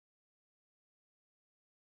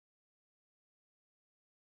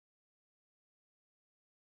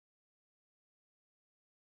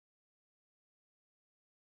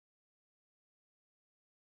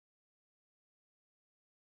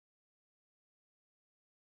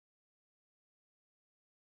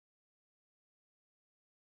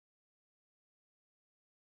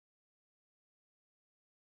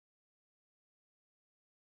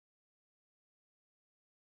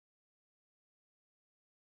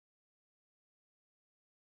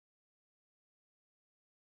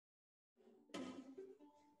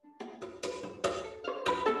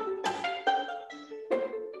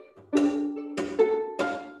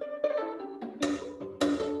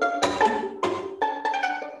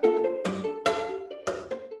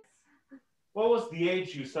was the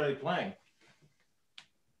age you started playing?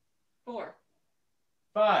 4.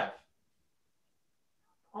 5.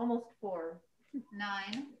 Almost 4.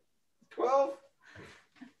 9. 12.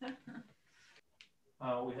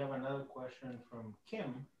 We have another question from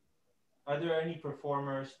Kim. Are there any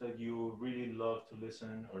performers that you really love to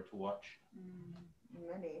listen or to watch?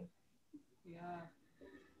 Many. Yeah.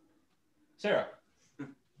 Sarah.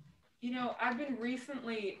 You know, I've been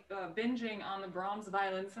recently binging on the Brahms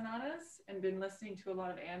violin sonatas and been listening to a lot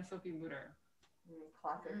of Anne-Sophie Mutter.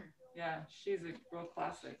 Classic. Yeah, she's a real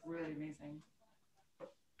classic, really amazing.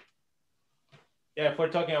 Yeah, if we're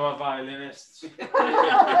talking about violinists.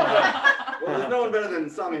 Well, there's no one better than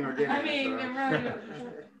Sami Mardini. I mean,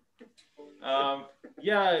 so.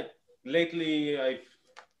 Yeah, lately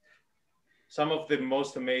some of the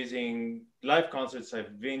most amazing live concerts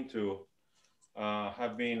I've been to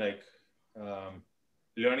have been like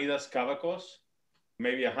Leonidas Kavakos,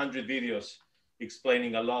 maybe 100 videos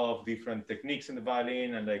explaining a lot of different techniques in the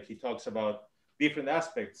violin, and like he talks about different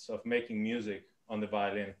aspects of making music on the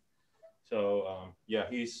violin. So yeah,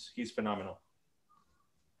 he's phenomenal.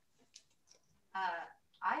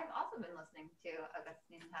 I have also been listening to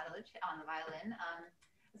Augustin Tadlich on the violin,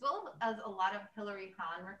 as well as a lot of Hilary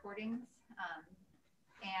Hahn recordings,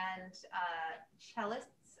 and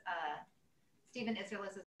cellists. Stephen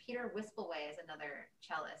Israelis' Peter Wispelway is another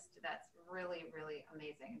cellist that's really, really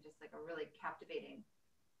amazing, just like a really captivating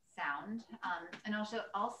sound. And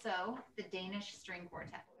also the Danish String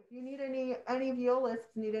Quartet. If you need any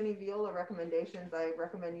violists need any viola recommendations, I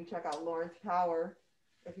recommend you check out Lawrence Power.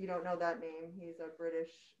 If you don't know that name, he's a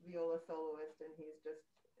British viola soloist and he's just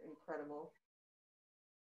incredible.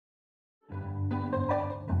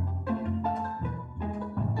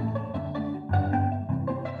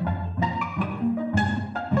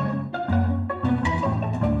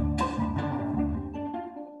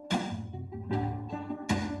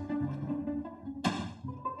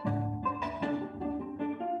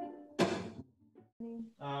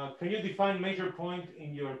 Can you define major point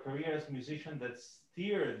in your career as a musician that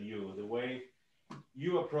steered you the way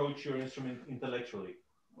you approach your instrument intellectually?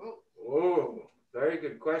 Whoa, very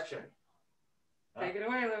good question. Take it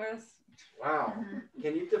away, Lewis. Wow.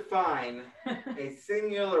 Can you define a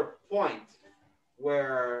singular point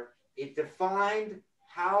where it defined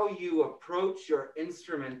how you approach your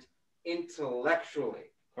instrument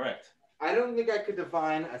intellectually? Correct. I don't think I could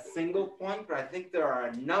define a single point, but I think there are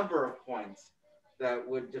a number of points that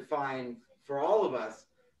would define for all of us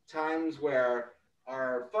times where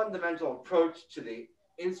our fundamental approach to the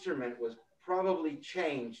instrument was probably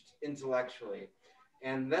changed intellectually.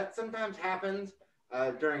 And that sometimes happens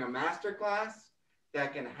during a master class.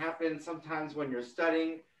 That can happen sometimes when you're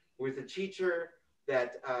studying with a teacher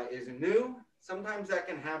that is new. Sometimes that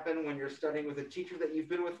can happen when you're studying with a teacher that you've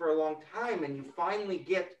been with for a long time and you finally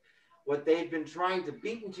get what they've been trying to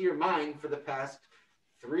beat into your mind for the past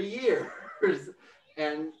 3 years.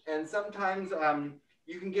 And sometimes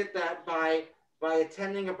you can get that by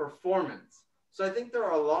attending a performance. So I think there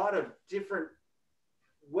are a lot of different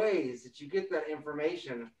ways that you get that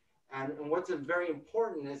information. And what's very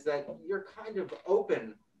important is that you're kind of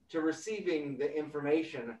open to receiving the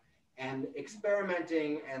information and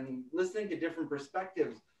experimenting and listening to different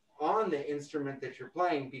perspectives on the instrument that you're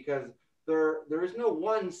playing, because there is no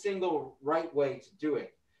one single right way to do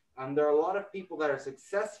it. There are a lot of people that are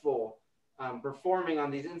successful performing on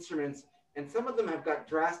these instruments, and some of them have got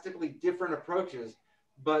drastically different approaches,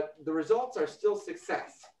 but the results are still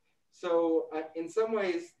success. So in some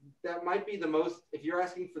ways, that might be the most, if you're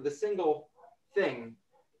asking for the single thing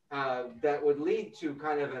that would lead to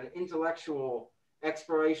kind of an intellectual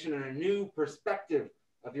exploration and a new perspective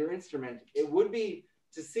of your instrument, it would be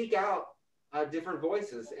to seek out different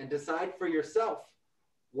voices and decide for yourself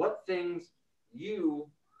what things you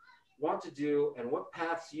want to do and what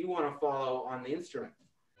paths you want to follow on the instrument.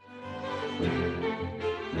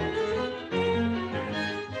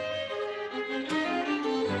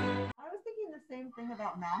 Same thing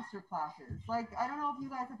about master classes. Like, I don't know if you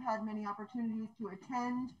guys have had many opportunities to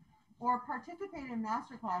attend or participate in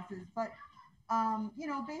master classes, but you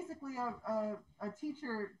know, basically a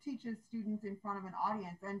teacher teaches students in front of an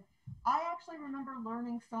audience, and I actually remember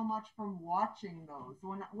learning so much from watching those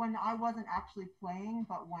when I wasn't actually playing,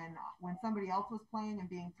 but when somebody else was playing and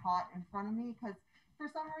being taught in front of me, because for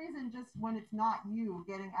some reason, just when it's not you,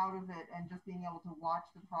 getting out of it and just being able to watch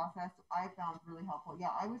the process, I found really helpful.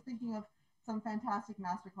 Yeah, I was thinking of some fantastic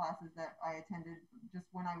master classes that I attended just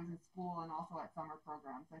when I was in school and also at summer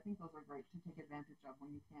programs. I think those are great to take advantage of when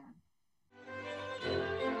you can.